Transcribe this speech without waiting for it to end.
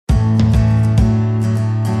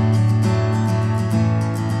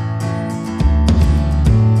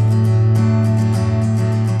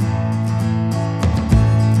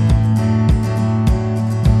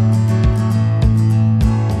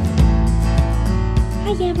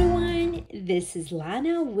Hi everyone, this is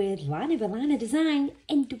Lana with Lana Valana Design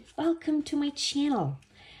and welcome to my channel.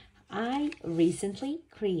 I recently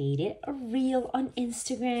created a reel on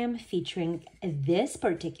Instagram featuring this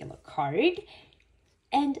particular card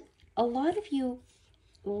and a lot of you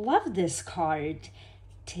love this card.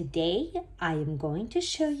 Today I am going to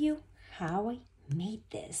show you how I made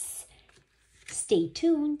this. Stay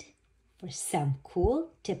tuned for some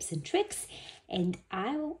cool tips and tricks, and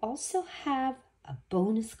I will also have a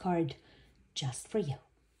bonus card just for you.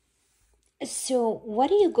 So what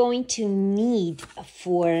are you going to need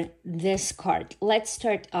for this card? Let's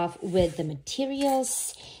start off with the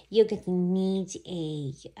materials. You're going to need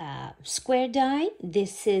a square die.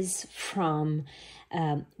 This is from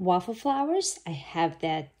Waffle Flowers. I have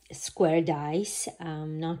that square dies.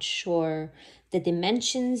 I'm not sure the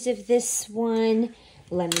dimensions of this one.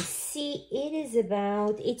 Let me see. It's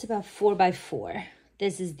about 4 by 4.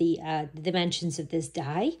 This is the dimensions of this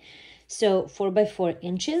die. So 4 by 4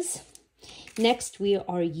 inches. Next, we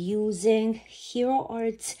are using Hero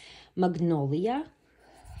Arts Magnolia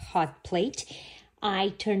hot plate.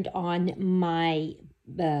 I turned on my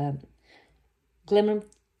Glimmer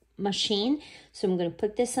machine. So I'm going to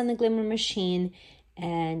put this on the Glimmer machine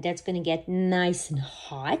and that's going to get nice and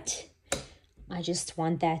hot. I just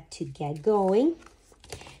want that to get going.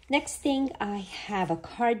 Next thing, I have a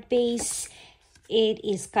card base. It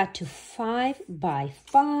is cut to 5 by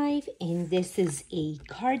 5, and this is a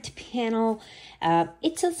card panel.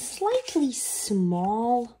 It's a slightly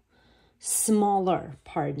smaller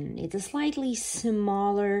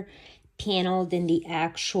panel than the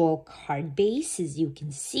actual card base. As you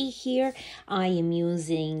can see here, I am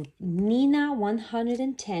using Nina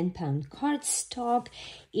 110 pound cardstock.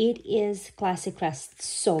 It is Classic Crest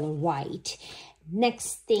Solar White.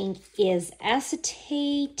 Next thing is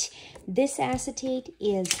acetate. This acetate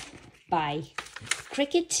is by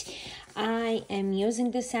Cricut. I am using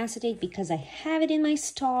this acetate because I have it in my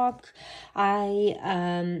stock. I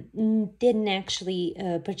didn't actually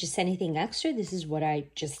purchase anything extra. This is what I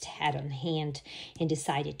just had on hand and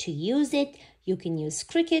decided to use it. You can use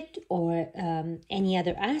Cricut or any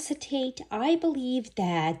other acetate. I believe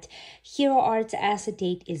that Hero Arts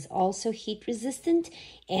acetate is also heat resistant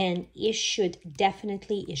and it should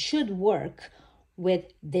work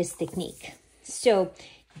with this technique. So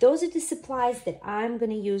those are the supplies that I'm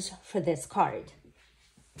going to use for this card.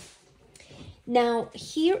 Now,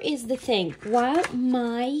 here is the thing. While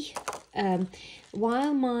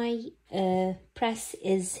my press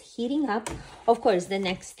is heating up, of course, the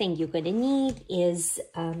next thing you're going to need is,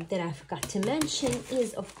 that I forgot to mention,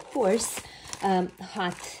 is, of course,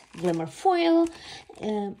 hot Glimmer foil.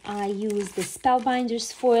 I use the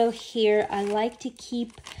Spellbinders foil here. I like to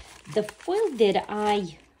keep the foil that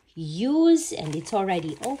I use, and it's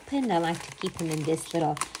already open. I like to keep them in this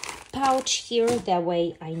little pouch here. That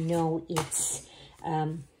way I know it's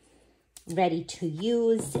ready to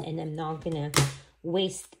use, and I'm not gonna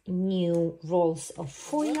waste new rolls of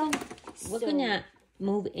foil. We're gonna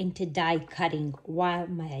move into die cutting while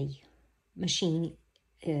my machine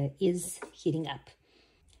is heating up.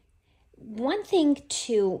 One thing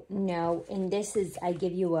to know, and this is, I'll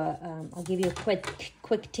give you a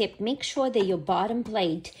quick tip. Make sure that your bottom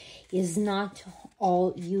plate is not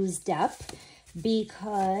all used up,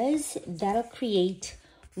 because that'll create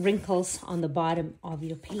wrinkles on the bottom of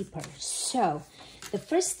your paper. So the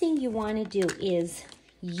first thing you want to do is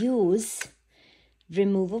use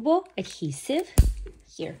removable adhesive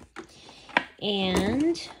here.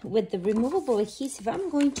 And with the removable adhesive,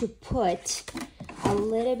 I'm going to put a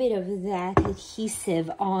little bit of that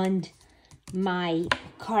adhesive on my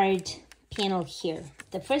card panel here.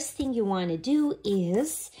 The first thing you want to do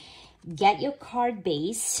is get your card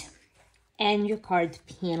base and your card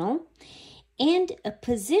panel and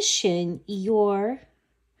position your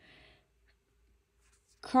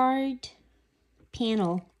card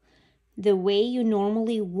panel the way you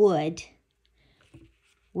normally would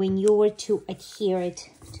when you were to adhere it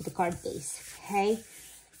to the card base, okay?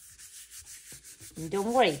 And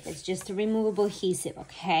don't worry, that's just a removable adhesive,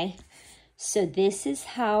 okay? So this is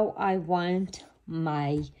how I want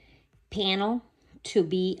my panel to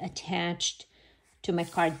be attached to my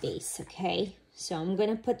card base, okay? So I'm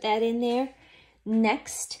gonna put that in there.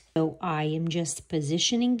 Next, so I am just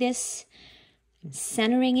positioning this and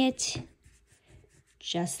centering it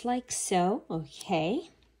just like so, okay?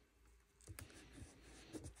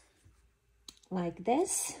 Like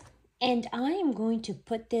this. And I am going to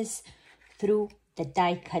put this through the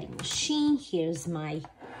die cutting machine. Here's my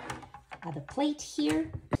other plate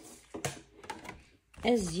here.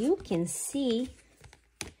 As you can see,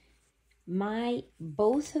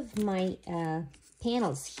 both of my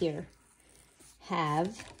panels here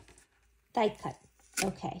have die cut.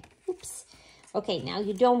 Okay, oops. Okay, now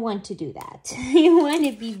you don't want to do that. You want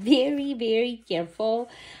to be very, very careful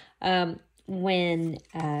when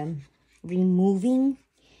removing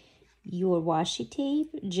your washi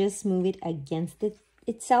tape. Just move it against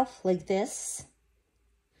itself like this.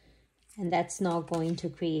 And that's not going to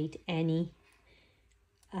create any,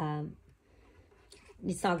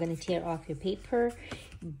 it's not going to tear off your paper,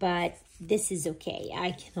 but this is okay.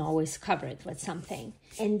 I can always cover it with something.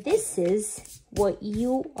 And this is what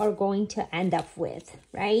you are going to end up with,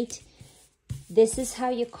 right? This is how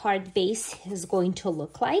your card base is going to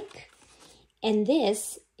look like. And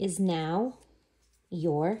this is now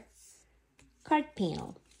your card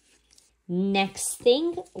panel. Next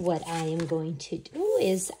thing, what I am going to do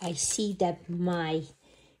is, I see that my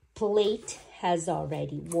plate has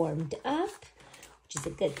already warmed up, which is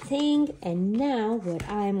a good thing. And now what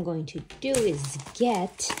I'm going to do is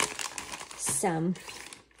get some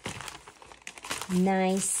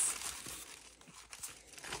nice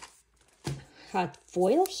hot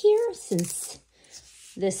foil here, since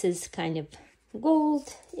this is kind of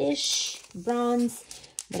gold-ish, bronze.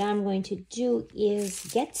 What I'm going to do is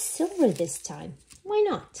get silver this time. Why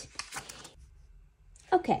not?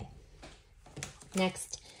 Okay.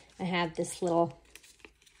 Next, I have this little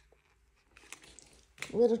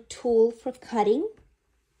tool for cutting.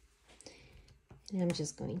 And I'm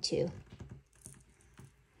just going to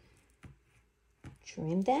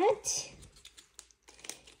trim that.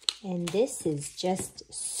 And this is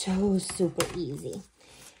just so super easy.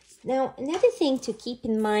 Now, another thing to keep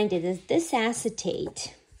in mind is this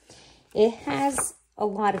acetate, it has a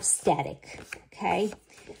lot of static, okay?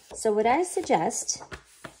 So what I suggest,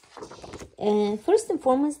 first and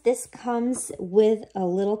foremost, this comes with a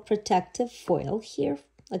little protective foil here,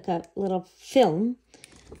 like a little film,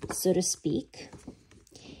 so to speak,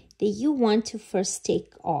 that you want to first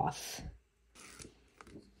take off.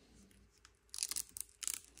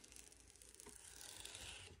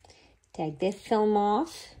 Take the film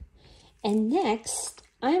off. And next,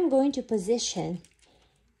 I'm going to position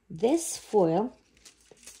this foil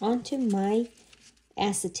onto my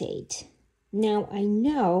acetate. Now, I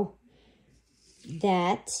know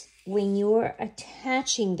that when you're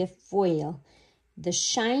attaching the foil, the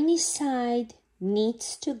shiny side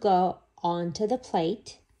needs to go onto the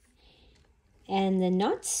plate, and the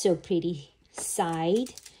not so pretty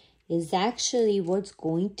side is actually what's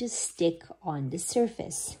going to stick on the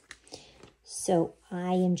surface. So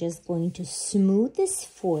I am just going to smooth this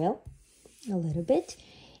foil a little bit.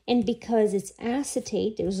 And because it's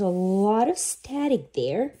acetate, there's a lot of static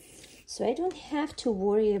there. So I don't have to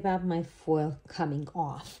worry about my foil coming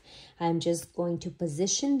off. I'm just going to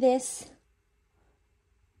position this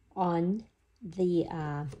on the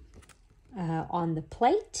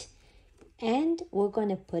plate. And we're going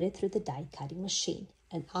to put it through the die cutting machine.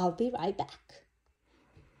 And I'll be right back.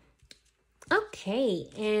 Okay,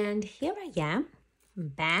 and here I am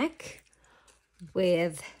back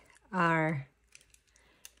with our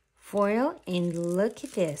foil, and look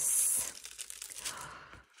at this.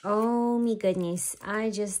 Oh my goodness, I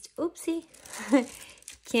just, oopsie,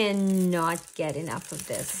 cannot get enough of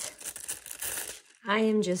this. I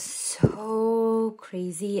am just so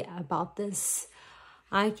crazy about this.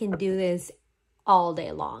 I can do this all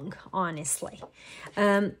day long, honestly.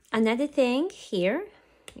 Another thing here,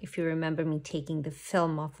 if you remember me taking the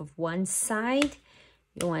film off of one side,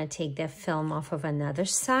 you want to take that film off of another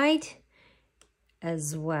side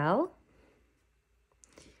as well.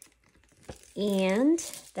 And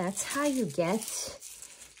that's how you get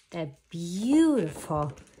that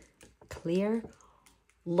beautiful clear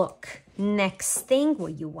look. Next thing,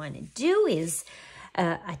 what you want to do is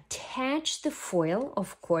attach the foil.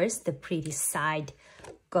 Of course, the pretty side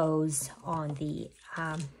goes on the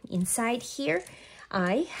inside here.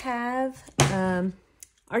 I have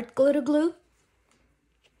art glitter glue.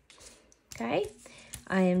 Okay,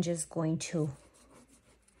 I am just going to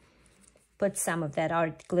put some of that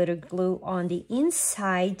art glitter glue on the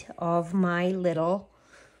inside of my little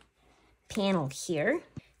panel here.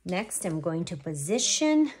 Next, I'm going to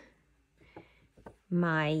position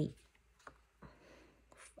my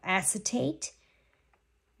acetate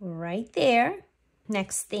right there.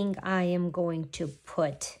 Next thing, I am going to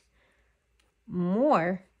put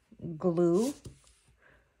more glue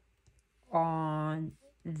on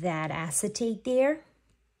that acetate there,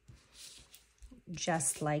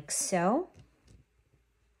 just like so.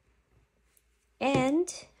 And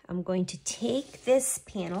I'm going to take this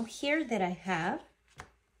panel here that I have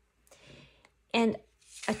and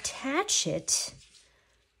attach it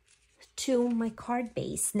to my card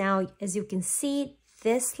base. Now, as you can see,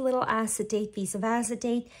 this little acetate, piece of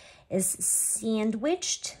acetate, is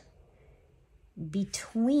sandwiched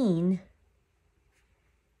between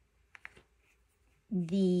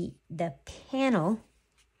the panel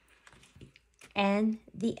and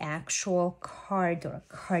the actual card or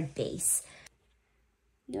card base.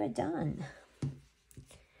 You're done.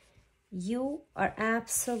 You are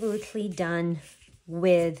absolutely done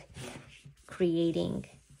with creating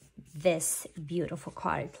this beautiful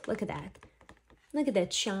card. Look at that. Look at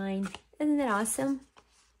that shine. Isn't that awesome?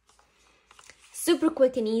 Super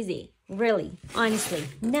quick and easy, really, honestly.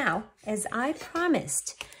 Now, as I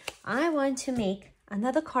promised, I want to make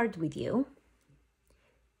another card with you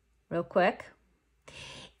real quick.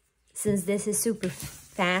 Since this is super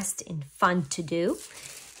fast and fun to do.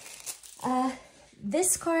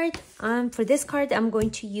 This card, for this card, I'm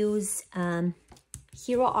going to use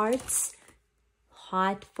Hero Arts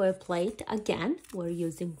Hot Foil Plate. Again, we're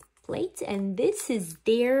using plates, and this is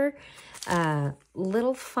their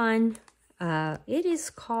little fun, it is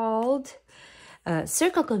called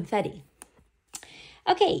Circle Confetti.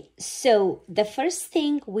 Okay, so the first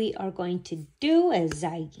thing we are going to do, as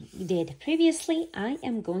I did previously, I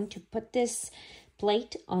am going to put this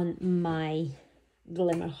plate on my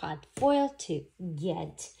Glimmer hot foil to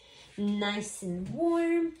get nice and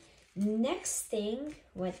warm. Next thing,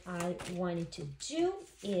 what I wanted to do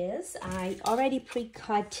is I already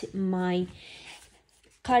pre-cut my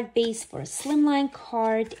card base for a Slimline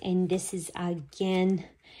card, and this is again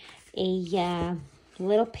a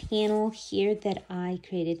little panel here that I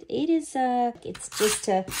created. It is it's just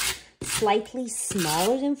a slightly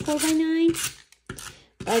smaller than 4x9,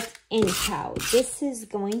 but anyhow, this is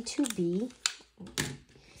going to be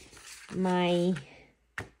my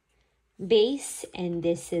base and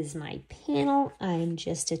this is my panel. I'm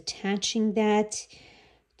just attaching that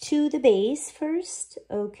to the base first,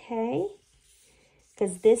 okay?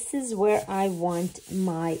 Because this is where I want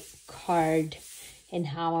my card and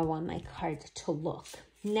how I want my card to look.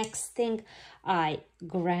 Next thing, I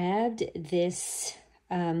grabbed this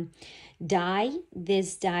die.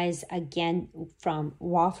 This die is again from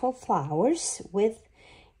Waffle Flowers. With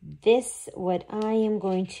this, what I am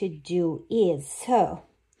going to do is, so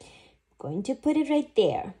I'm going to put it right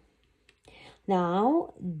there.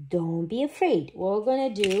 Now, don't be afraid. We're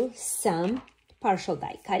going to do some partial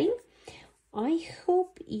die cutting. I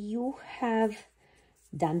hope you have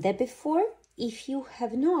done that before. If you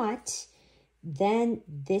have not, then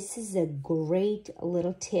this is a great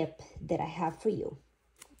little tip that I have for you.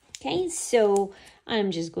 Okay, so I'm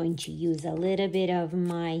just going to use a little bit of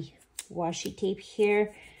my washi tape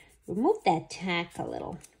here. Remove that tack a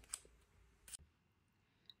little.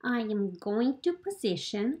 I am going to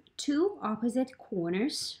position two opposite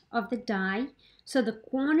corners of the die so the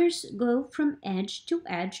corners go from edge to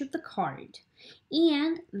edge of the card.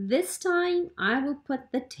 And this time I will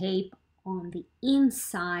put the tape on the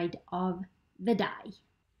inside of the die.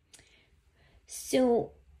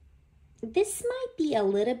 So this might be a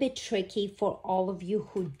little bit tricky for all of you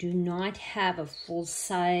who do not have a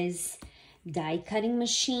full-size die cutting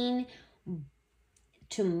machine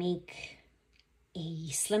to make a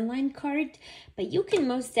Slimline card, but you can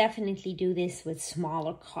most definitely do this with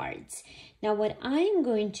smaller cards. Now what I'm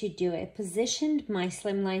going to do, I positioned my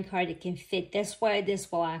Slimline card, it can fit this way.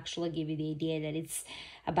 This will actually give you the idea that it's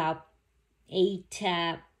about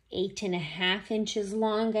 8.5 inches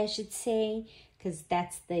long, I should say, because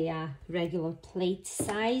that's the regular plate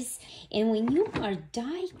size. And when you are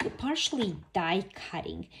partially die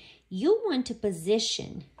cutting, you want to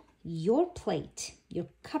position your plate, your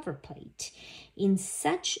cover plate, in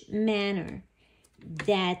such manner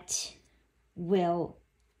that will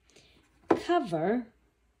cover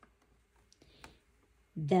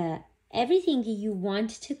everything you want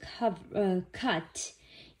to cut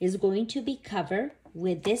is going to be covered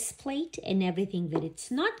with this plate, and everything that it's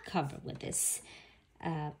not covered with this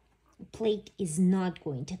plate is not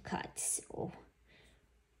going to cut. So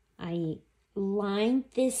I lined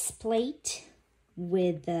this plate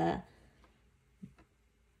with the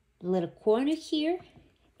little corner here,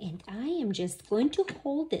 and I am just going to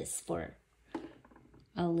hold this for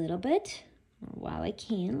a little bit, or while I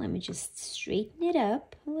can. Let me just straighten it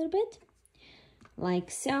up a little bit, like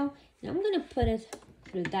so. And I'm going to put it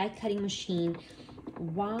through the die cutting machine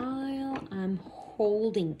while I'm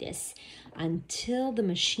holding this until the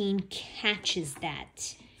machine catches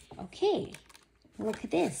that. Okay, look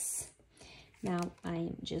at this. Now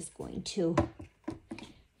I'm just going to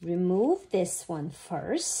remove this one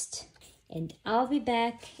first, and I'll be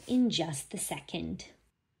back in just a second.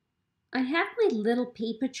 I have my little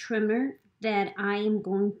paper trimmer that I am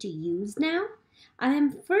going to use now. I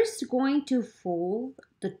am first going to fold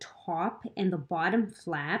the top and the bottom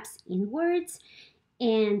flaps inwards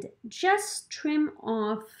and just trim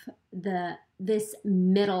off this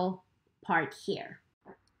middle part here.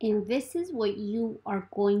 And this is what you are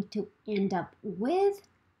going to end up with.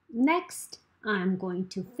 Next, I'm going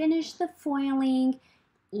to finish the foiling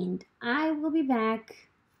and I will be back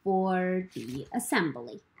for the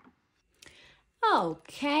assembly.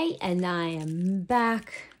 Okay, and I am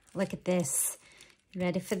back. Look at this.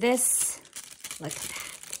 Ready for this? Look at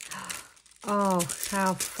that. Oh,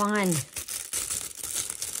 how fun.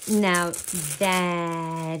 Now,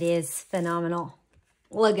 that is phenomenal.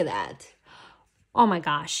 Look at that. Oh my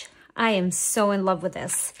gosh, I am so in love with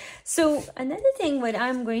this. So another thing what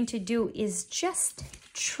I'm going to do is just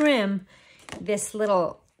trim this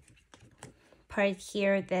little part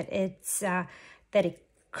here that it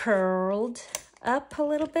curled up a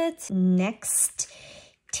little bit. Next,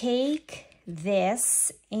 take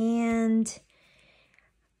this and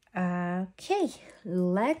okay,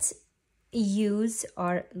 let's use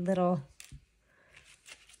our little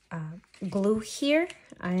glue here.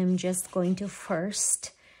 I am just going to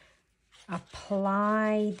first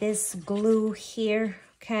apply this glue here,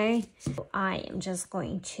 okay? So I am just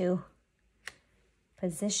going to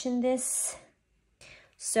position this.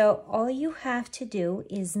 So all you have to do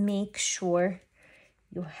is make sure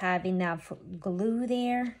you have enough glue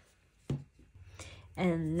there.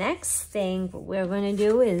 And next thing what we're going to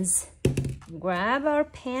do is grab our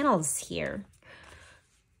panels here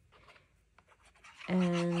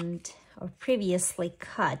and our previously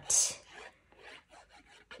cut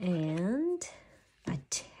and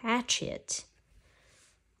attach it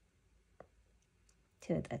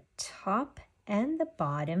to the top and the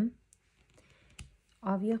bottom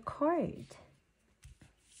of your card.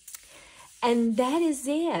 And that is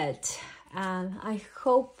it. I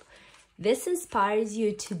hope this inspires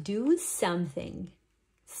you to do something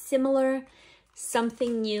similar,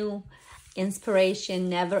 something new. Inspiration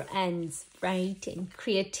never ends, right? And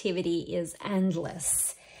creativity is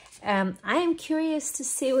endless. I am curious to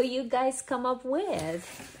see what you guys come up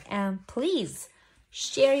with. Please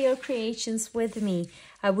share your creations with me.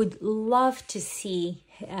 I would love to see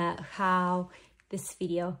how this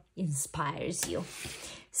video inspires you.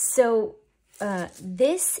 So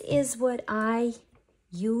this is what I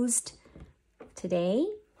used today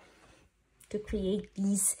to create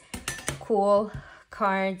these cool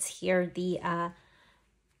cards here. The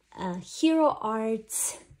Hero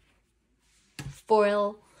Arts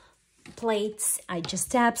foil plates. I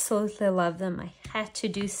just absolutely love them. I had to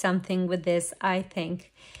do something with this. I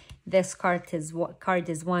think this card is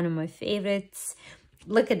one of my favorites.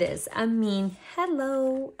 Look at this. I mean,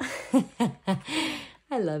 hello.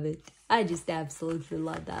 I love it. I just absolutely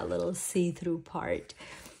love that little see-through part.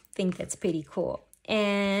 I think that's pretty cool.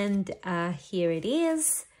 And here it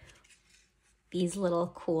is. These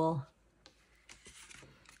little cool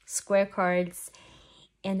square cards.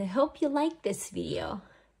 And I hope you like this video.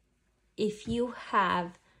 If you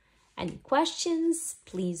have any questions,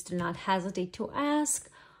 please do not hesitate to ask.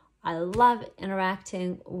 I love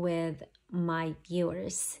interacting with my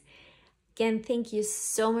viewers. Again, thank you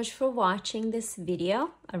so much for watching this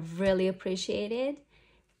video. I really appreciate it.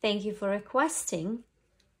 Thank you for requesting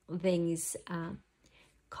these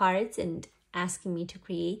cards and asking me to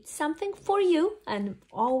create something for you. And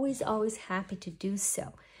always happy to do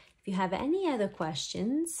so. If you have any other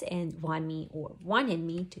questions and wanted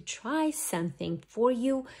me to try something for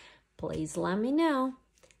you, please let me know.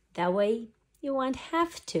 That way you won't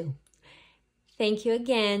have to. Thank you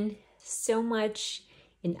again so much,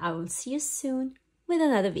 and I will see you soon with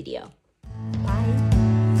another video.